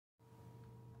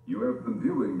You have been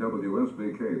viewing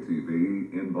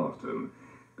Wsbk-Tv in Boston.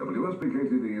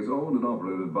 Wsbk-Tv is owned and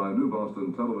operated by New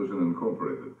Boston Television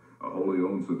Incorporated, a wholly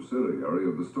owned subsidiary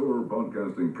of the Store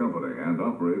Broadcasting Company, and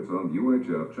operates on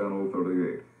UHF Channel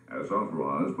 38, as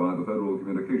authorized by the Federal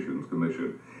Communications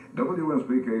Commission.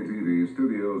 Wsbk-TV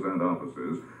studios and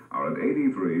offices are at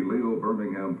 83 Leo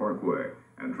Birmingham Parkway,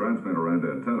 and transmitter and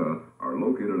antenna are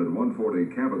located at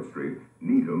 140 Cabot Street,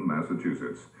 Needham,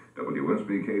 Massachusetts.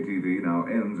 Wsbk-TV now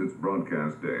ends its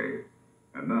broadcast day.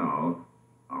 And now,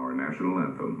 our national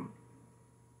anthem.